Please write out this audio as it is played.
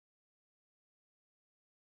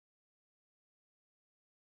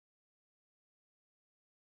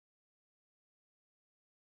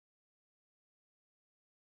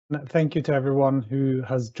Thank you to everyone who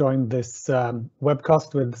has joined this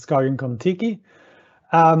webcast with SKAGEN Kon Tiki.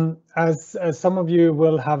 As some of you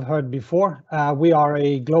will have heard before, we are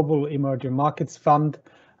a global emerging markets fund.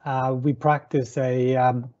 We practice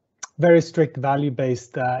a very strict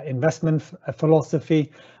value-based investment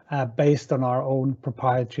philosophy based on our own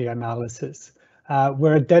proprietary analysis.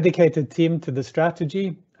 We're a dedicated team to the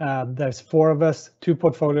strategy. There's 4 of us, 2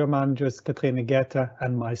 portfolio managers, Katrine Gaete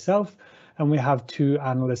and myself, and we have 2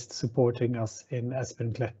 analysts supporting us in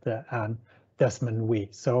Espen Klette and Desmond Wee.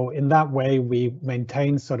 So in that way, we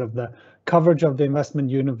maintain sort of the coverage of the investment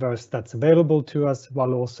universe that's available to us,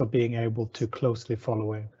 while also being able to closely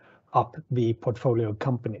follow up the portfolio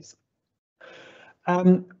companies.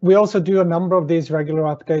 We also do a number of these regular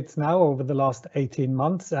updates now over the last 18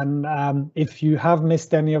 months. And if you have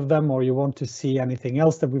missed any of them or you want to see anything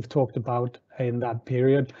else that we've talked about in that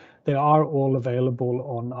period, they are all available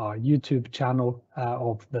on our YouTube channel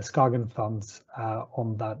of the SKAGEN funds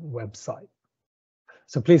on that website.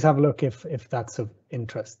 So please have a look if that's of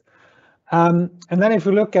interest. And then if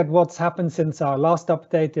we look at what's happened since our last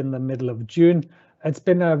update in the middle of June, it's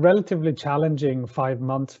been a relatively challenging 5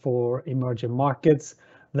 months for emerging markets.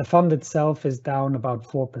 The fund itself is down about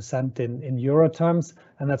 4% in euro terms,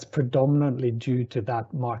 and that's predominantly due to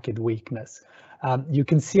that market weakness. You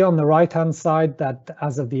can see on the right-hand side that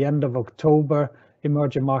as of the end of October,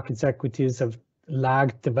 emerging markets equities have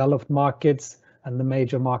lagged developed markets and the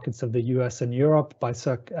major markets of the US and Europe by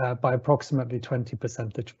approximately 20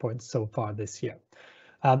 percentage points so far this year.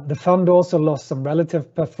 The fund also lost some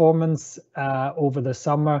relative performance over the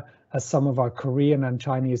summer as some of our Korean and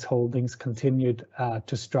Chinese holdings continued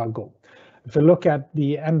to struggle. If we look at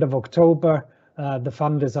the end of October, the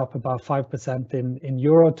fund is up about 5% in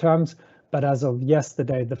euro terms, but as of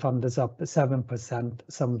yesterday, the fund is up 7%,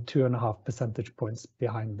 some 2.5 percentage points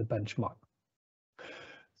behind the benchmark.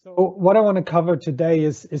 So what I want to cover today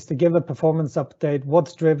is to give a performance update,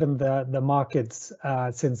 what's driven the markets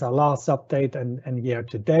since our last update and year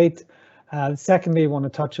to date. Secondly, I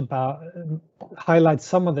want to highlight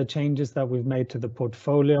some of the changes that we've made to the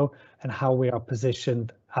portfolio and how we are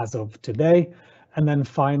positioned as of today. And then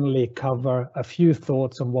finally cover a few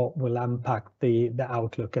thoughts on what will impact the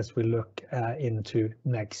outlook as we look into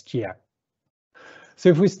next year. So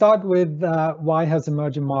if we start with why has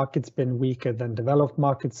emerging markets been weaker than developed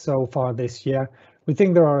markets so far this year, we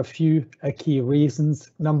think there are a few key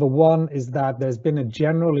reasons. Number one is that there's been a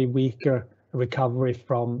generally weaker recovery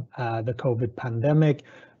from the COVID pandemic,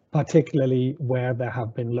 particularly where there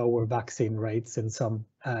have been lower vaccine rates in some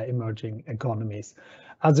emerging economies.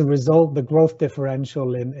 As a result, the growth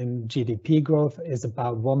differential in GDP growth is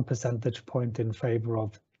about 1 percentage point in favor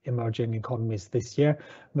of emerging economies this year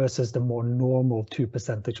versus the more normal 2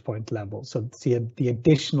 percentage point level. So the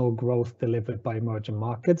additional growth delivered by emerging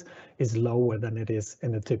markets is lower than it is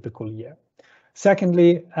in a typical year.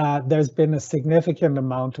 Secondly, there's been a significant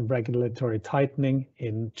amount of regulatory tightening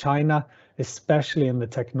in China, especially in the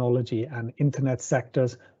technology and internet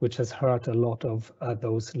sectors, which has hurt a lot of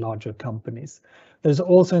those larger companies. There's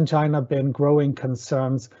also in China been growing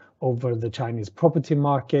concerns over the Chinese property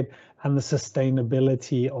market and the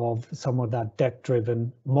sustainability of some of that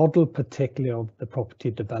debt-driven model, particularly of the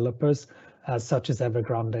property developers, such as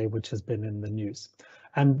Evergrande, which has been in the news.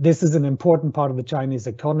 And this is an important part of the Chinese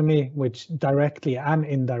economy, which directly and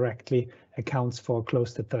indirectly accounts for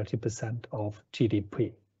close to 30% of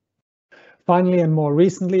GDP. Finally, and more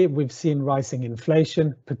recently, we've seen rising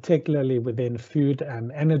inflation, particularly within food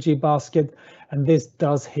and energy basket, and this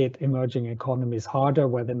does hit emerging economies harder,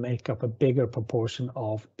 where they make up a bigger proportion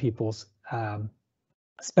of people's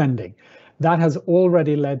spending. That has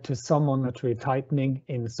already led to some monetary tightening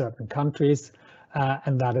in certain countries,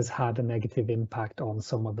 and that has had a negative impact on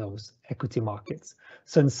some of those equity markets.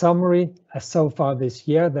 So in summary, so far this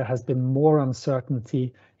year, there has been more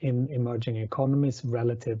uncertainty in emerging economies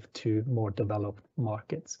relative to more developed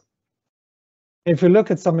markets. If you look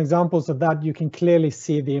at some examples of that, you can clearly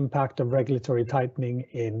see the impact of regulatory tightening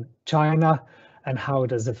in China and how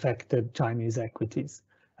it has affected Chinese equities.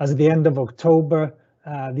 As of the end of October,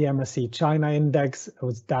 the MSCI China index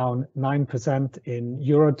was down 9% in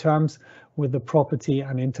euro terms, with the property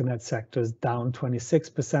and internet sectors down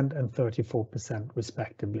 26% and 34%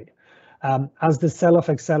 respectively. As the sell-off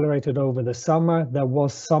accelerated over the summer, there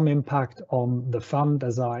was some impact on the fund,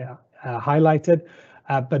 as I highlighted,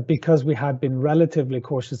 but because we had been relatively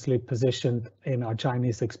cautiously positioned in our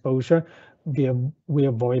Chinese exposure, we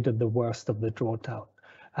avoided the worst of the drawdown.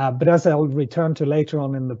 But as I'll return to later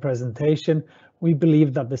on in the presentation, we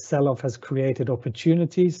believe that the sell-off has created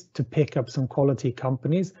opportunities to pick up some quality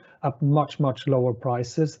companies at much, much lower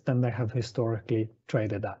prices than they have historically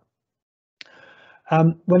traded at.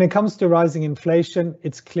 When it comes to rising inflation,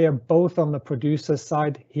 it's clear both on the producer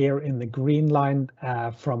side here in the green line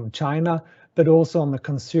from China, but also on the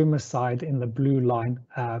consumer side in the blue line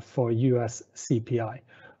for US CPI.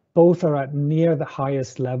 Both are at near the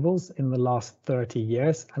highest levels in the last 30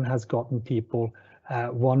 years and has gotten people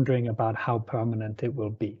wondering about how permanent it will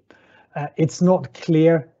be. It's not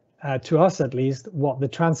clear to us at least what the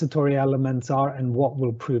transitory elements are and what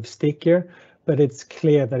will prove stickier, but it's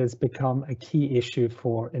clear that it's become a key issue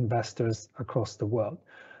for investors across the world.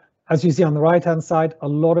 As you see on the right-hand side, a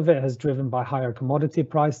lot of it has driven by higher commodity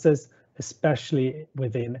prices, especially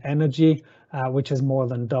within energy, which has more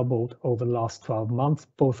than doubled over the last 12 months,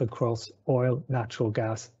 both across oil, natural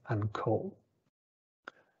gas, and coal.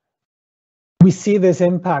 We see this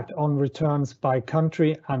impact on returns by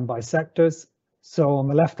country and by sectors. So on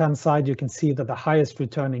the left-hand side, you can see that the highest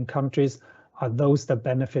returning countries are those that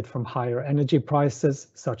benefit from higher energy prices,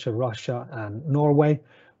 such as Russia and Norway.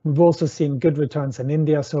 We've also seen good returns in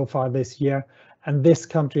India so far this year, and this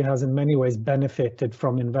country has in many ways benefited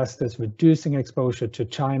from investors reducing exposure to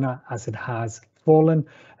China as it has fallen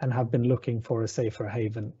and have been looking for a safer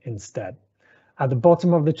haven instead. At the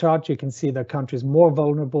bottom of the chart, you can see that countries more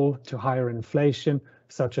vulnerable to higher inflation,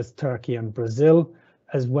 such as Turkey and Brazil,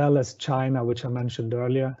 as well as China, which I mentioned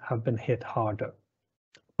earlier, have been hit harder.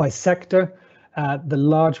 By sector, the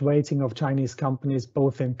large weighting of Chinese companies,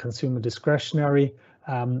 both in consumer discretionary,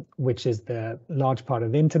 which is the large part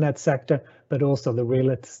of the internet sector, but also the real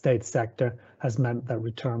estate sector, has meant that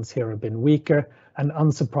returns here have been weaker. And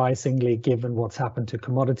unsurprisingly, given what's happened to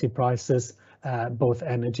commodity prices, both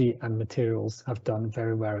energy and materials have done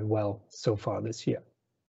very, very well so far this year.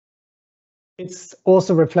 It's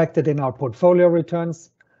also reflected in our portfolio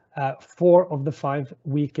returns. 4 of the 5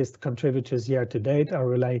 weakest contributors year to date are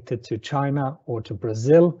related to China or to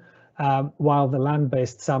Brazil, while the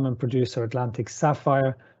land-based salmon producer Atlantic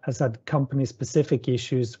Sapphire has had company-specific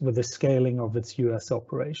issues with the scaling of its US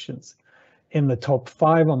operations. In the top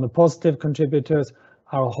 5 on the positive contributors,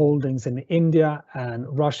 our holdings in India and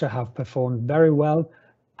Russia have performed very well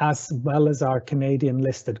as our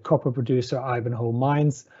Canadian-listed copper producer Ivanhoe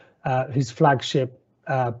Mines, whose flagship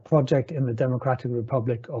project in the Democratic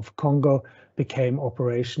Republic of Congo became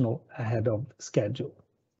operational ahead of schedule.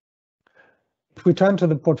 If we turn to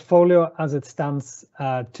the portfolio as it stands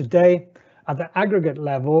today, at the aggregate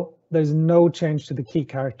level, there's no change to the key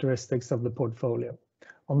characteristics of the portfolio.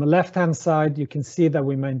 On the left-hand side, you can see that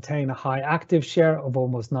we maintain a high active share of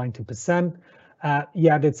almost 90%,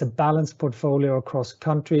 yet it's a balanced portfolio across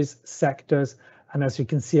countries, sectors, and as you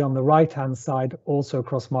can see on the right-hand side, also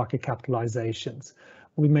across market capitalizations.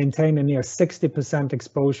 We maintain a near 60%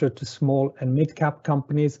 exposure to small and mid-cap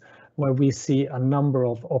companies, where we see a number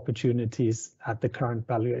of opportunities at the current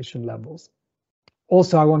valuation levels.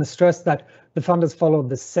 Also, I want to stress that the fund has followed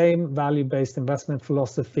the same value-based investment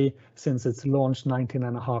philosophy since its launch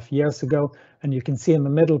 19.5 years ago. And you can see in the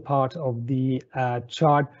middle part of the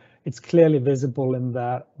chart, it's clearly visible in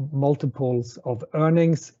the multiples of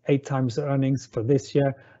earnings, 8 times earnings for this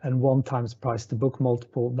year and 1 times price to book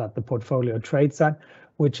multiple that the portfolio trades at,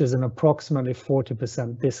 which is an approximately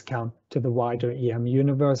 40% discount to the wider EM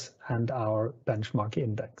universe and our benchmark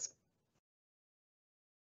index.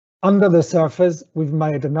 Under the surface, we've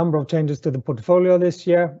made a number of changes to the portfolio this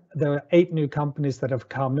year. There are 8 new companies that have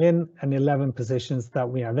come in and 11 positions that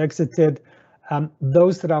we have exited.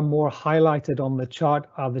 Those that are more highlighted on the chart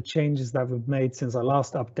are the changes that we've made since our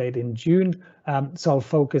last update in June. So I'll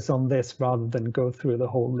focus on this rather than go through the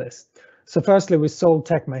whole list. So firstly, we sold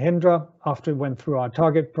Tech Mahindra after we went through our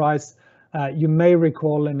target price. You may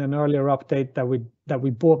recall in an earlier update that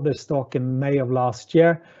we bought this stock in May of last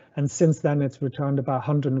year, and since then it's returned about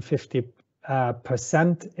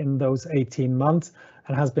 150% in those 18 months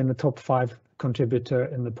and has been a top 5 contributor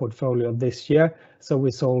in the portfolio this year. So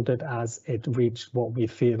we sold it as it reached what we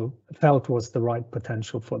felt was the right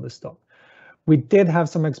potential for the stock. We did have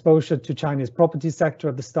some exposure to Chinese property sector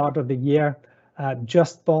at the start of the year.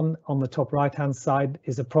 JustBond on the top right-hand side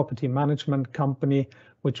is a property management company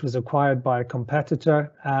which was acquired by a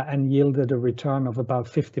competitor and yielded a return of about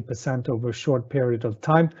 50% over a short period of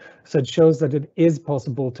time. So it shows that it is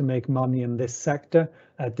possible to make money in this sector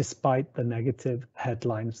despite the negative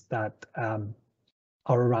headlines that are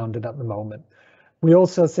around it at the moment. We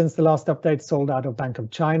also, since the last update, sold out of Bank of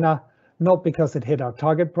China, not because it hit our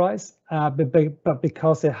target price, but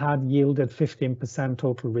because it had yielded 15%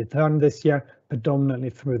 total return this year,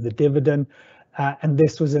 predominantly through the dividend. And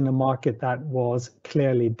this was in a market that was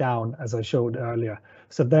clearly down, as I showed earlier.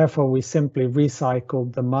 So therefore, we simply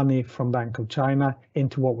recycled the money from Bank of China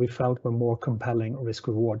into what we felt were more compelling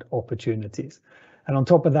risk-reward opportunities. And on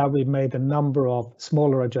top of that, we've made a number of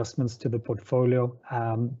smaller adjustments to the portfolio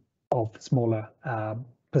of smaller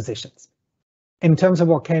positions. In terms of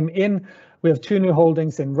what came in, we have 2 new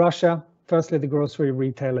holdings in Russia. Firstly, the grocery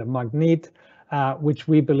retailer Magnit, which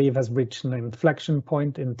we believe has reached an inflection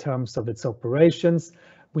point in terms of its operations.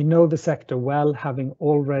 We know the sector well, having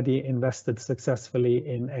already invested successfully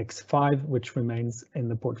in X5, which remains in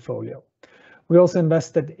the portfolio. We also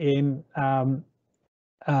invested in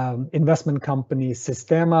investment company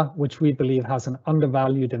Sistema, which we believe has an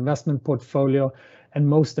undervalued investment portfolio. And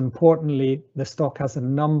most importantly, the stock has a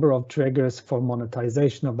number of triggers for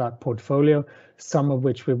monetization of that portfolio, some of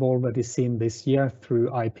which we've already seen this year through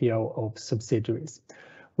IPO of subsidiaries.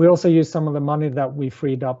 We also used some of the money that we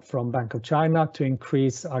freed up from Bank of China to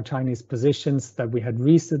increase our Chinese positions that we had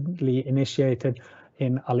recently initiated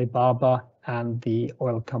in Alibaba and the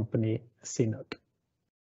oil company Sinopec.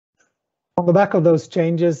 On the back of those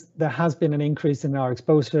changes, there has been an increase in our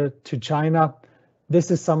exposure to China. This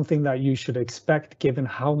is something that you should expect given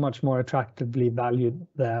how much more attractively valued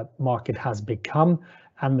the market has become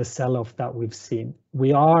and the sell-off that we've seen.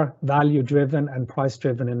 We are value-driven and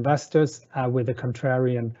price-driven investors with a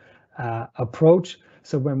contrarian approach.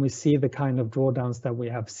 So when we see the kind of drawdowns that we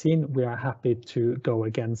have seen, we are happy to go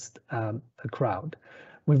against the crowd.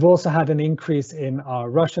 We've also had an increase in our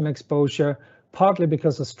Russian exposure, partly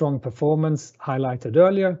because of strong performance highlighted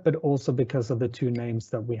earlier, but also because of the 2 names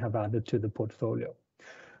that we have added to the portfolio.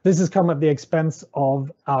 This has come at the expense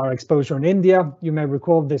of our exposure in India. You may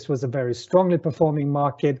recall this was a very strongly performing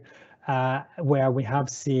market where we have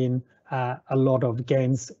seen a lot of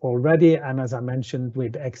gains already. And as I mentioned,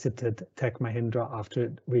 we'd exited Tech Mahindra after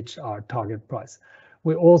it reached our target price.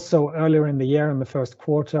 We also earlier in the year, in the first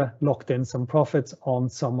quarter, locked in some profits on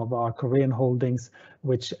some of our Korean holdings,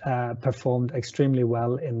 which performed extremely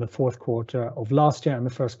well in the fourth quarter of last year and the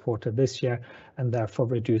first quarter this year, and therefore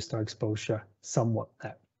reduced our exposure somewhat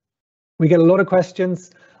there. We get a lot of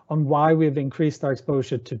questions on why we've increased our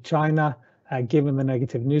exposure to China, given the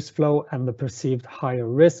negative news flow and the perceived higher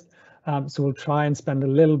risk. So we'll try and spend a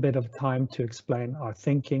little bit of time to explain our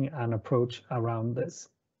thinking and approach around this.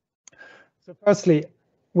 So firstly,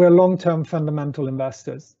 we're long-term fundamental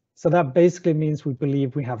investors. So that basically means we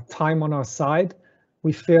believe we have time on our side.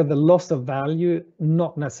 We fear the loss of value,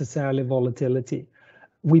 not necessarily volatility.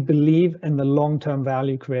 We believe in the long-term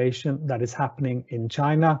value creation that is happening in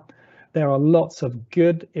China. There are lots of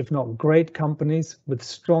good, if not great companies with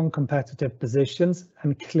strong competitive positions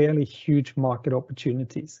and clearly huge market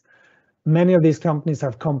opportunities. Many of these companies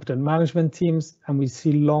have competent management teams, and we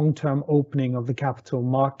see long-term opening of the capital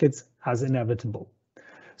markets as inevitable.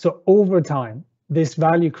 So over time, this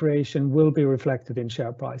value creation will be reflected in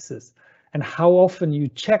share prices, and how often you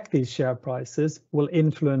check these share prices will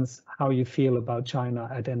influence how you feel about China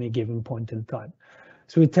at any given point in time.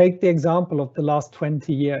 So we take the example of the last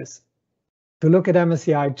 20 years. If you look at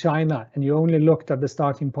MSCI China and you only looked at the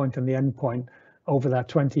starting point and the end point over that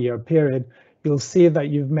 20-year period, you'll see that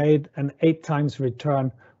you've made an 8 times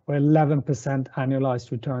return or 11%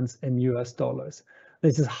 annualized returns in US dollars.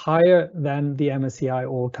 This is higher than the MSCI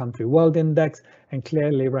All Country World Index and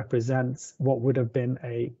clearly represents what would have been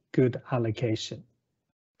a good allocation.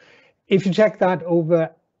 If you check that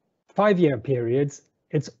over 5-year periods,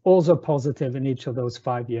 it's also positive in each of those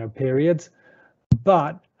 5-year periods.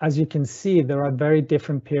 But as you can see, there are very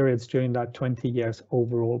different periods during that 20 years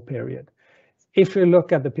overall period. If you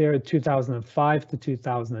look at the period 2005 to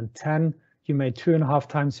 2010, you made 2.5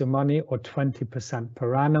 times your money or 20%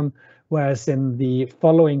 per annum, whereas in the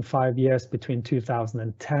following 5 years between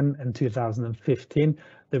 2010 and 2015,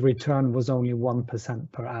 the return was only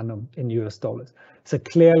 1% per annum in US dollars. So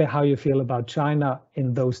clearly how you feel about China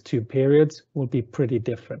in those 2 periods will be pretty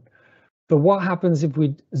different. But what happens if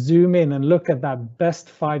we zoom in and look at that best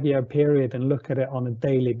 5-year period and look at it on a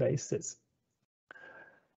daily basis?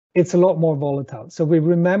 It's a lot more volatile. So we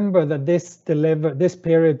remember that this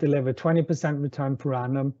period delivered 20% return per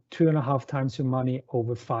annum, 2.5 times your money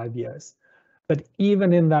over 5 years. But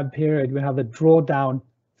even in that period, we have a drawdown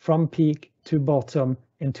from peak to bottom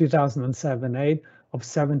in 2007-8 of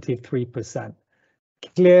 73%.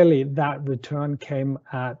 Clearly, that return came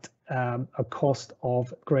at a cost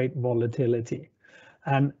of great volatility.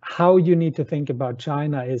 And how you need to think about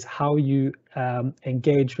China is how you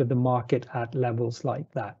engage with the market at levels like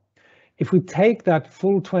that. If we take that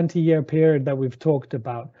full 20-year period that we've talked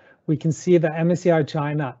about, we can see that MSCI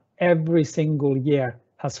China every single year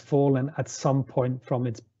has fallen at some point from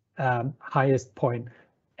its highest point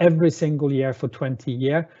every single year for 20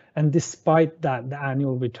 years. And despite that, the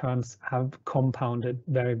annual returns have compounded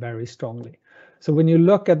very, very strongly. So when you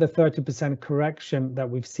look at the 30% correction that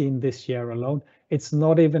we've seen this year alone, it's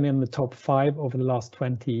not even in the top 5 over the last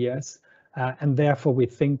 20 years. And therefore, we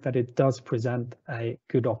think that it does present a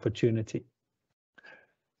good opportunity.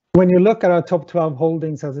 When you look at our top 12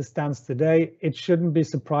 holdings as it stands today, it shouldn't be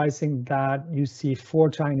surprising that you see 4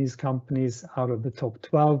 Chinese companies out of the top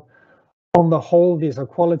 12. On the whole, these are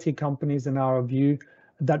quality companies in our view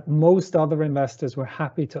that most other investors were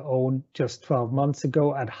happy to own just 12 months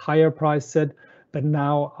ago at higher prices, but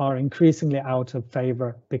now are increasingly out of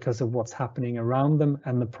favor because of what's happening around them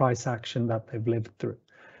and the price action that they've lived through.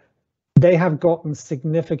 They have gotten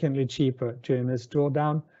significantly cheaper during this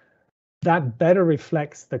drawdown. That better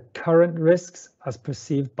reflects the current risks as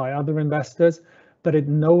perceived by other investors, but it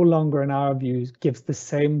no longer, in our views, gives the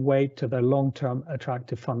same weight to their long-term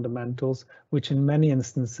attractive fundamentals, which in many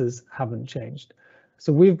instances haven't changed.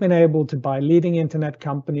 So we've been able to buy leading internet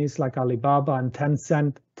companies like Alibaba and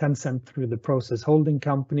Tencent through the Process Holding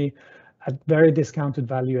Company at very discounted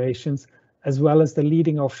valuations, as well as the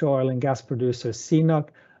leading offshore oil and gas producer CNOOC,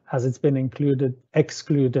 as it's been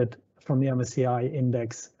excluded from the MSCI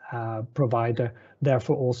index provider,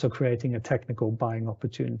 therefore also creating a technical buying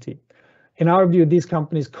opportunity. In our view, these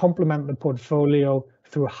companies complement the portfolio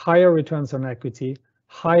through higher returns on equity,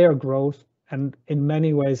 higher growth, and in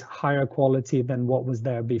many ways higher quality than what was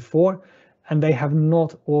there before. And they have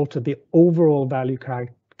not altered the overall value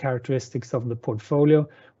characteristics of the portfolio,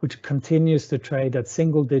 which continues to trade at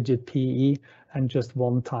single-digit PE and just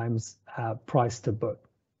 1x price to book.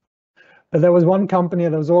 But there was one company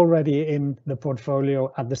that was already in the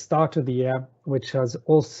portfolio at the start of the year, which has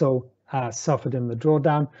also suffered in the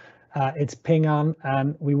drawdown. It's Ping An,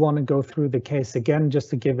 and we want to go through the case again just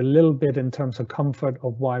to give a little bit in terms of comfort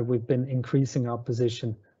of why we've been increasing our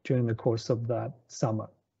position during the course of the summer.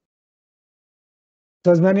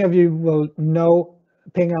 So as many of you will know,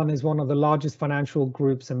 Ping An is one of the largest financial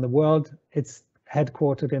groups in the world. It's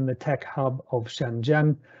headquartered in the tech hub of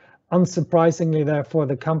Shenzhen. Unsurprisingly, therefore,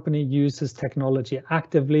 the company uses technology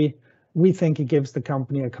actively. We think it gives the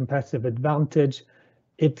company a competitive advantage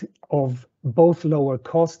of both lower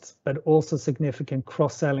costs, but also significant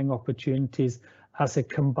cross-selling opportunities as it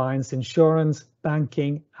combines insurance,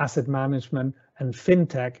 banking, asset management, and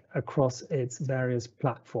fintech across its various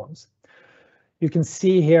platforms. You can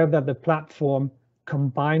see here that the platform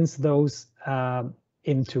combines those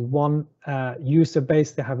into one user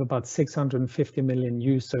base. They have about 650 million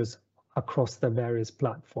users across the various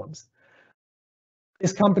platforms.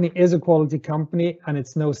 This company is a quality company, and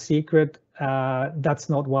it's no secret. That's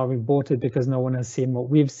not why we bought it, because no one has seen what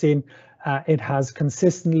we've seen. It has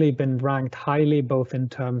consistently been ranked highly, both in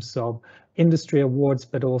terms of industry awards,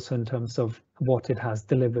 but also in terms of what it has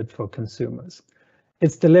delivered for consumers.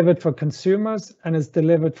 It's delivered for consumers and it's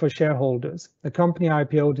delivered for shareholders. The company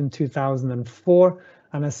IPO'd in 2004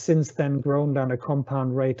 and has since then grown at a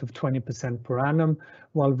compound rate of 20% per annum,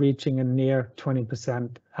 while reaching a near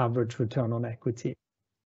 20% average return on equity.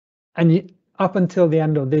 And up until the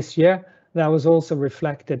end of this year, that was also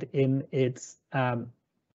reflected in its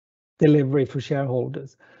delivery for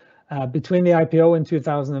shareholders. Between the IPO in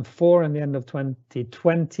 2004 and the end of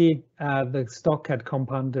 2020, the stock had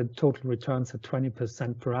compounded total returns at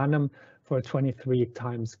 20% per annum for a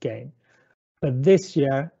 23x gain. But this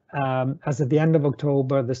year, as at the end of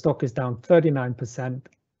October, the stock is down 39%,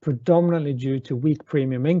 predominantly due to weak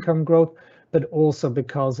premium income growth, but also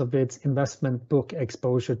because of its investment book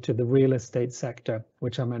exposure to the real estate sector,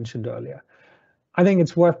 which I mentioned earlier. I think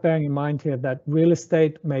it's worth bearing in mind here that real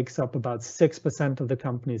estate makes up about 6% of the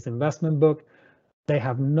company's investment book. They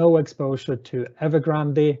have no exposure to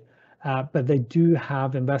Evergrande, but they do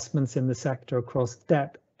have investments in the sector across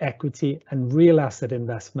debt, equity, and real asset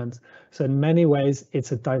investments. So in many ways,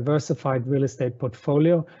 it's a diversified real estate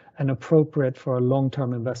portfolio and appropriate for a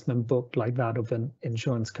long-term investment book like that of an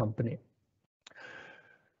insurance company.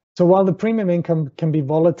 So while the premium income can be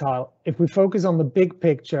volatile, if we focus on the big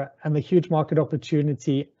picture and the huge market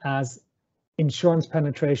opportunity as insurance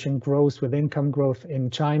penetration grows with income growth in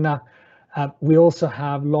China, we also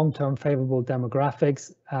have long-term favorable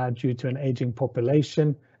demographics due to an aging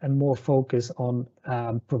population and more focus on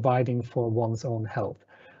providing for one's own health.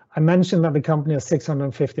 I mentioned that the company has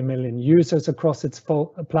 650 million users across its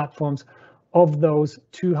platforms. Of those,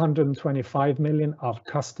 225 million are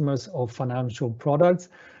customers of financial products.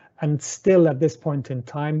 And still at this point in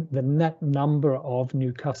time, the net number of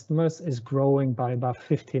new customers is growing by about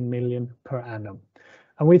 15 million per annum.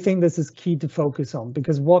 And we think this is key to focus on,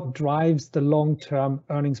 because what drives the long-term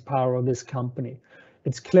earnings power of this company?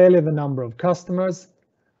 It's clearly the number of customers,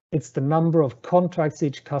 it's the number of contracts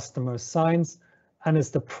each customer signs, and it's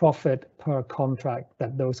the profit per contract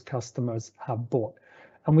that those customers have bought.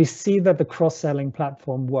 And we see that the cross-selling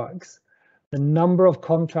platform works. The number of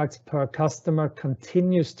contracts per customer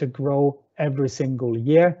continues to grow every single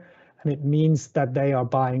year, and it means that they are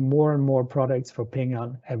buying more and more products for Ping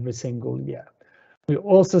An every single year. We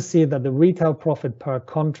also see that the retail profit per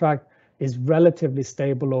contract is relatively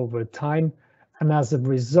stable over time, and as a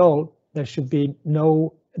result, there should be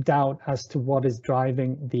no doubt as to what is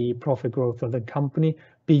driving the profit growth of the company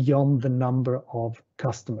beyond the number of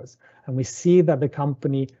customers. And we see that the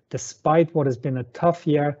company, despite what has been a tough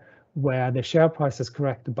year where the share price is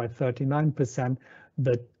corrected by 39%,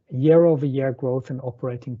 the year-over-year growth in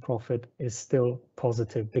operating profit is still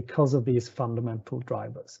positive because of these fundamental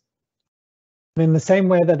drivers. In the same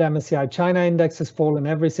way that MSCI China Index has fallen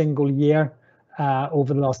every single year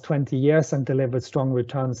over the last 20 years and delivered strong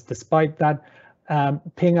returns despite that,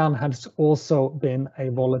 Ping An has also been a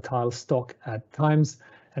volatile stock at times.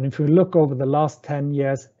 And if we look over the last 10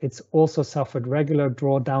 years, it's also suffered regular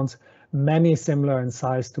drawdowns, many similar in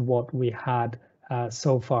size to what we had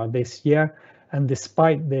so far this year. And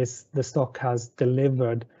despite this, the stock has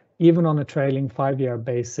delivered, even on a trailing 5-year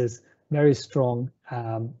basis, very strong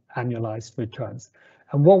annualized returns.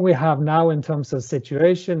 And what we have now in terms of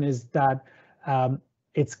situation is that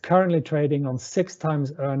it's currently trading on 6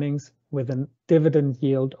 times earnings with a dividend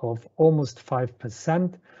yield of almost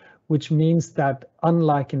 5%, which means that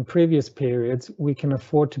unlike in previous periods, we can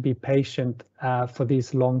afford to be patient for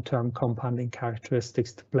these long-term compounding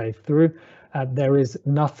characteristics to play through. There is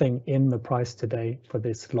nothing in the price today for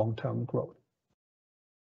this long-term growth.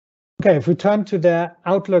 Okay, if we turn to the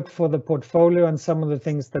outlook for the portfolio and some of the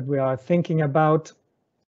things that we are thinking about,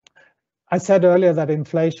 I said earlier that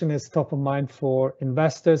inflation is top of mind for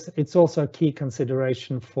investors. It's also a key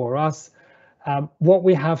consideration for us. What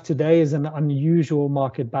we have today is an unusual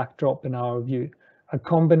market backdrop in our view. A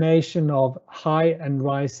combination of high and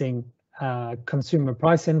rising consumer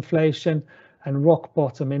price inflation and rock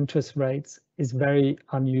bottom interest rates is very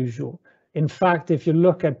unusual. In fact, if you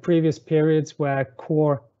look at previous periods where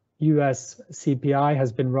core US CPI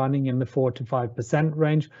has been running in the 4 to 5%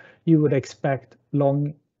 range, you would expect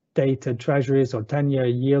long-dated treasuries or 10-year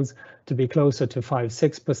yields to be closer to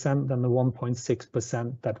 5-6% than the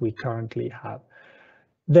 1.6% that we currently have.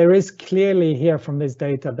 There is clearly here from this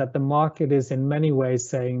data that the market is in many ways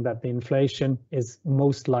saying that the inflation is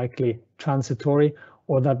most likely transitory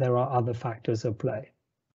or that there are other factors at play.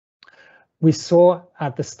 We saw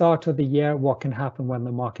at the start of the year what can happen when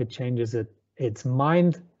the market changes its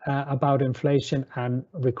mind about inflation and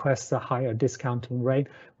requests a higher discounting rate,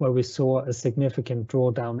 where we saw a significant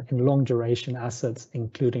drawdown in long duration assets,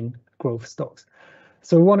 including growth stocks.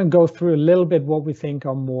 So we want to go through a little bit what we think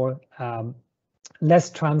are more less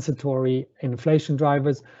transitory inflation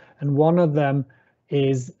drivers, and one of them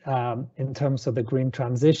is in terms of the green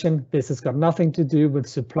transition. This has got nothing to do with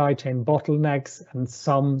supply chain bottlenecks and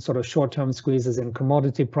some sort of short-term squeezes in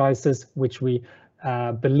commodity prices, which we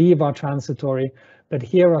believe are transitory, but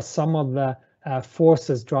here are some of the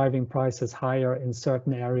forces driving prices higher in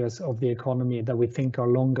certain areas of the economy that we think are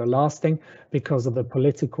longer lasting because of the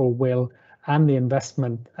political will and the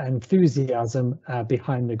investment enthusiasm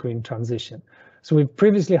behind the green transition. So we've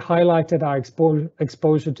previously highlighted our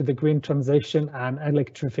exposure to the green transition and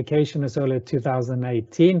electrification as early as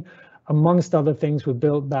 2018. Amongst other things, we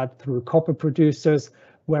built that through copper producers,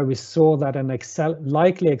 where we saw that an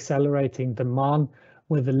likely accelerating demand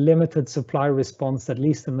with a limited supply response, at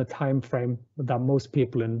least in the time frame that most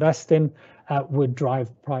people invest in, would drive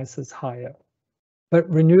prices higher. But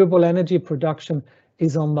renewable energy production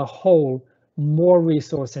is on the whole more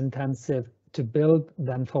resource intensive to build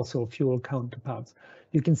than fossil fuel counterparts.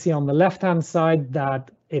 You can see on the left-hand side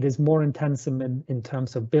that it is more intensive in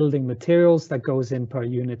terms of building materials that goes in per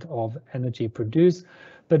unit of energy produced,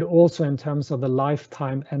 but also in terms of the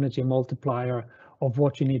lifetime energy multiplier of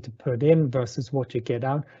what you need to put in versus what you get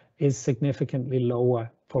out is significantly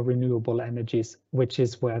lower for renewable energies, which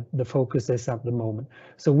is where the focus is at the moment.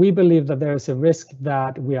 So we believe that there is a risk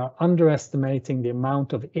that we are underestimating the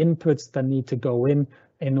amount of inputs that need to go in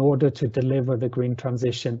order to deliver the green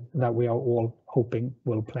transition that we are all hoping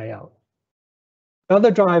will play out. The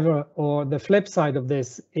other driver, or the flip side of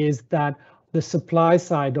this, is that the supply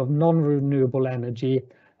side of non-renewable energy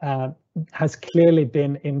has clearly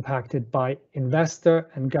been impacted by investor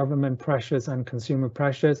and government pressures and consumer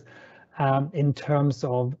pressures in terms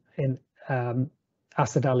of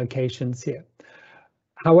asset allocations here.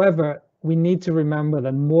 However, we need to remember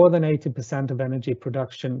that more than 80% of energy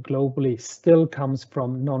production globally still comes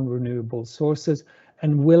from non-renewable sources,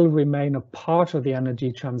 and will remain a part of the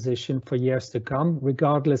energy transition for years to come,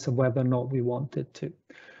 regardless of whether or not we want it to.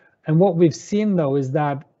 And what we've seen, though, is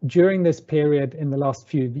that during this period in the last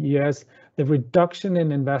few years, the reduction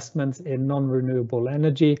in investments in non-renewable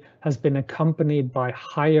energy has been accompanied by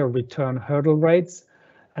higher return hurdle rates.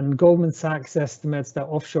 And Goldman Sachs estimates that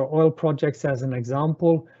offshore oil projects, as an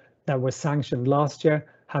example, that were sanctioned last year,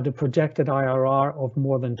 had a projected IRR of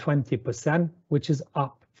more than 20%, which is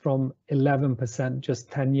up from 11% just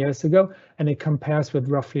 10 years ago, and it compares with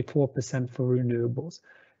roughly 4% for renewables.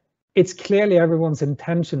 It's clearly everyone's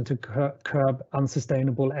intention to curb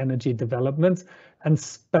unsustainable energy developments,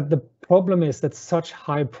 but the problem is that such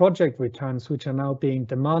high project returns, which are now being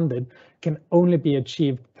demanded, can only be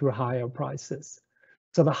achieved through higher prices.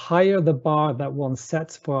 So the higher the bar that one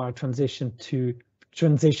sets for our transition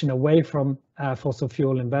away from fossil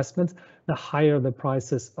fuel investments, the higher the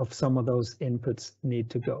prices of some of those inputs need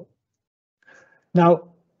to go. Now,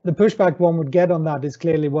 the pushback one would get on that is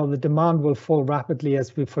clearly, well, the demand will fall rapidly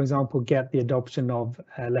as we, for example, get the adoption of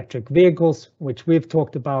electric vehicles, which we've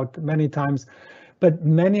talked about many times. But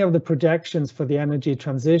many of the projections for the energy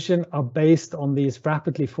transition are based on these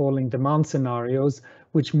rapidly falling demand scenarios,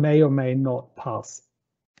 which may or may not pass.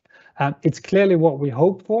 It's clearly what we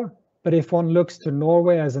hope for, but if one looks to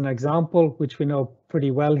Norway as an example, which we know pretty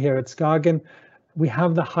well here at SKAGEN, we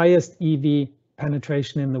have the highest EV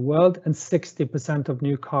penetration in the world, and 60% of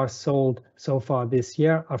new cars sold so far this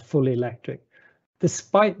year are fully electric.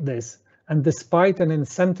 Despite this, and despite an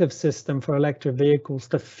incentive system for electric vehicles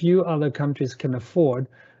that few other countries can afford,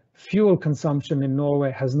 fuel consumption in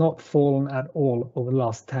Norway has not fallen at all over the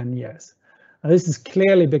last 10 years. Now, this is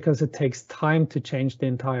clearly because it takes time to change the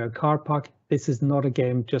entire car park. This is not a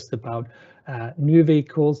game just about new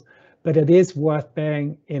vehicles, but it is worth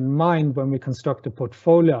bearing in mind when we construct a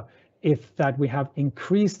portfolio that we have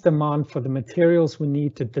increased demand for the materials we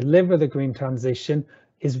need to deliver the green transition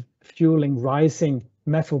is fueling rising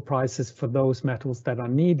metal prices for those metals that are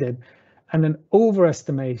needed, and an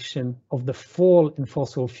overestimation of the fall in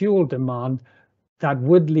fossil fuel demand that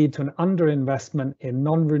would lead to an underinvestment in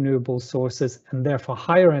non-renewable sources and therefore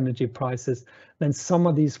higher energy prices, then some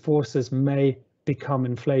of these forces may become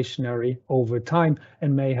inflationary over time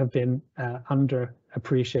and may have been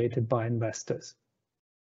underappreciated by investors.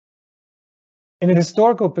 In a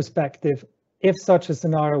historical perspective, if such a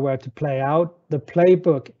scenario were to play out, the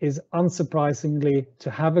playbook is unsurprisingly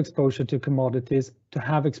to have exposure to commodities, to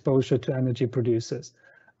have exposure to energy producers.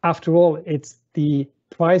 After all, it's the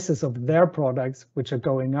prices of their products which are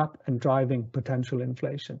going up and driving potential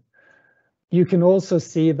inflation. You can also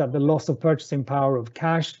see that the loss of purchasing power of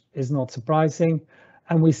cash is not surprising,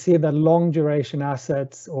 and we see that long duration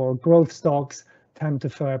assets or growth stocks tend to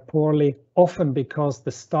fare poorly, often because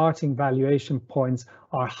the starting valuation points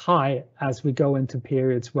are high as we go into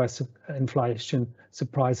periods where inflation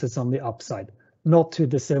surprises on the upside, not too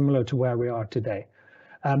dissimilar to where we are today.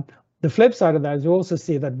 The flip side of that is you also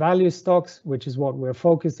see that value stocks, which is what we're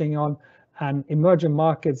focusing on, and emerging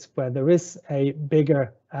markets where there is a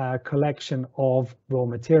bigger collection of raw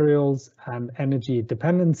materials and energy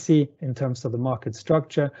dependency in terms of the market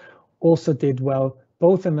structure, also did well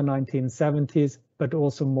both in the 1970s, but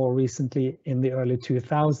also more recently in the early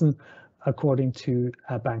 2000s, according to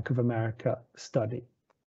a Bank of America study.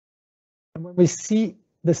 And when we see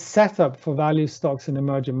the setup for value stocks in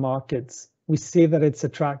emerging markets, we see that it's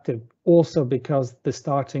attractive also because the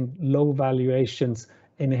starting low valuations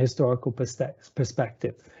in a historical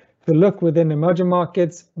perspective. If you look within emerging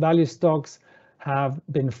markets, value stocks have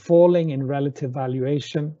been falling in relative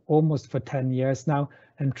valuation almost for 10 years now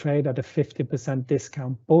and trade at a 50%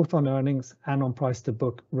 discount, both on earnings and on price to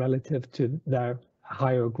book relative to their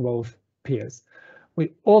higher growth peers.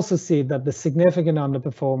 We also see that the significant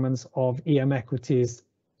underperformance of EM equities,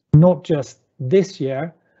 not just this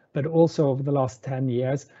year, but also over the last 10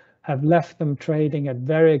 years, have left them trading at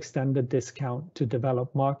very extended discount to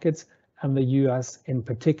developed markets and the US in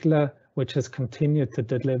particular, which has continued to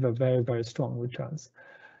deliver very, very strong returns.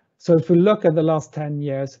 So if we look at the last 10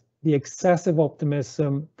 years, the excessive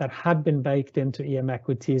optimism that had been baked into EM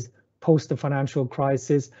equities post the financial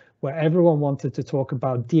crisis, where everyone wanted to talk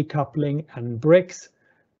about decoupling and BRICS,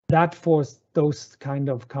 that forced those kind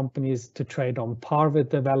of companies to trade on par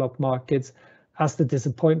with developed markets. As the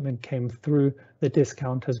disappointment came through, the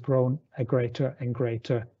discount has grown greater and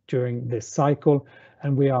greater during this cycle,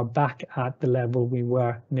 and we are back at the level we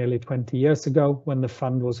were nearly 20 years ago when the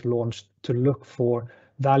fund was launched to look for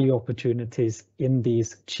value opportunities in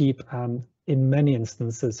these cheap and, in many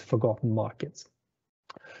instances, forgotten markets.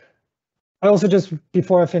 I also just,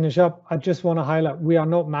 before I finish up, I just want to highlight we are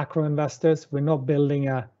not macro investors. We're not building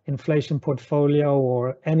a inflation portfolio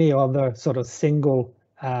or any other sort of single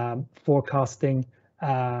forecasting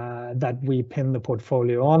that we pin the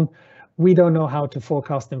portfolio on. We don't know how to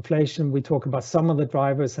forecast inflation. We talk about some of the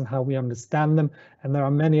drivers and how we understand them, and there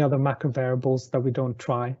are many other macro variables that we don't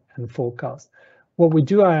try and forecast. What we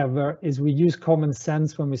do, however, is we use common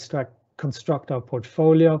sense when we construct our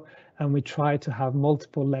portfolio, and we try to have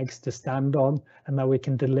multiple legs to stand on and that we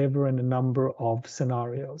can deliver in a number of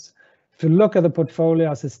scenarios. If you look at the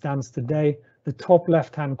portfolio as it stands today, the top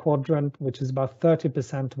left-hand quadrant, which is about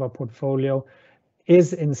 30% of our portfolio,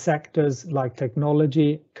 is in sectors like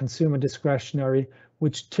technology, consumer discretionary,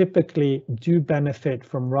 which typically do benefit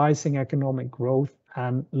from rising economic growth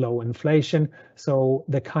and low inflation. So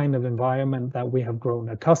the kind of environment that we have grown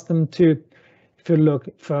accustomed to. If you look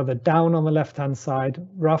further down on the left-hand side,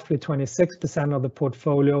 roughly 26% of the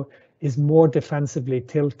portfolio is more defensively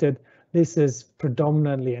tilted. This is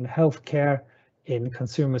predominantly in healthcare, in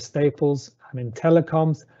consumer staples, and in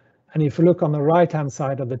telecoms. And if you look on the right-hand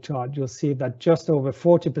side of the chart, you'll see that just over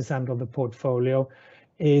 40% of the portfolio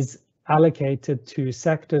is allocated to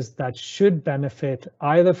sectors that should benefit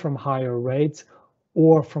either from higher rates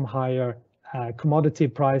or from higher commodity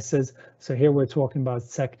prices. So here we're talking about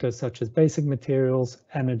sectors such as basic materials,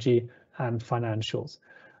 energy, and financials.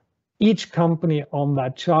 Each company on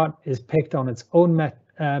that chart is picked on its own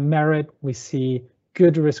merit. We see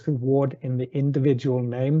good risk reward in the individual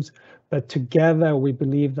names, but together we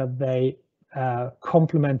believe that they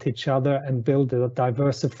complement each other and build a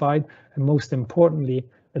diversified and, most importantly,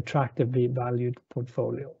 attractively valued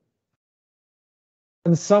portfolio.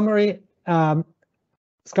 In summary,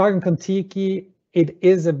 SKAGEN Kon Tiki, it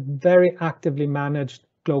is a very actively managed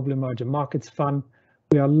global emerging markets fund.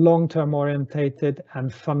 We are long-term orientated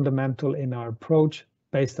and fundamental in our approach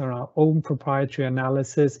based on our own proprietary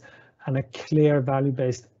analysis and a clear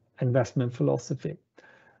value-based investment philosophy.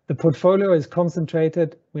 The portfolio is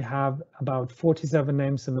concentrated. We have about 47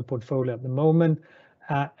 names in the portfolio at the moment,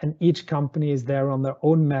 and each company is there on their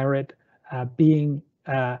own merit, being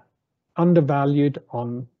undervalued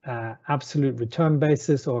on absolute return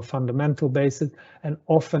basis or fundamental basis, and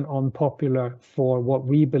often unpopular for what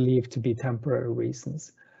we believe to be temporary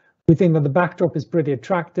reasons. We think that the backdrop is pretty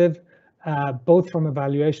attractive, both from a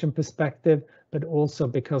valuation perspective, but also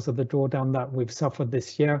because of the drawdown that we've suffered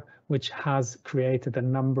this year, which has created a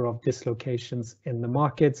number of dislocations in the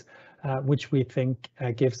markets, which we think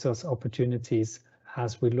gives us opportunities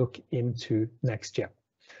as we look into next year.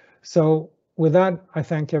 So with that, I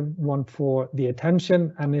thank everyone for the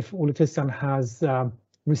attention, and if Ole Christian has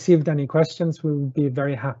received any questions, we will be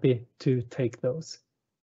very happy to take those.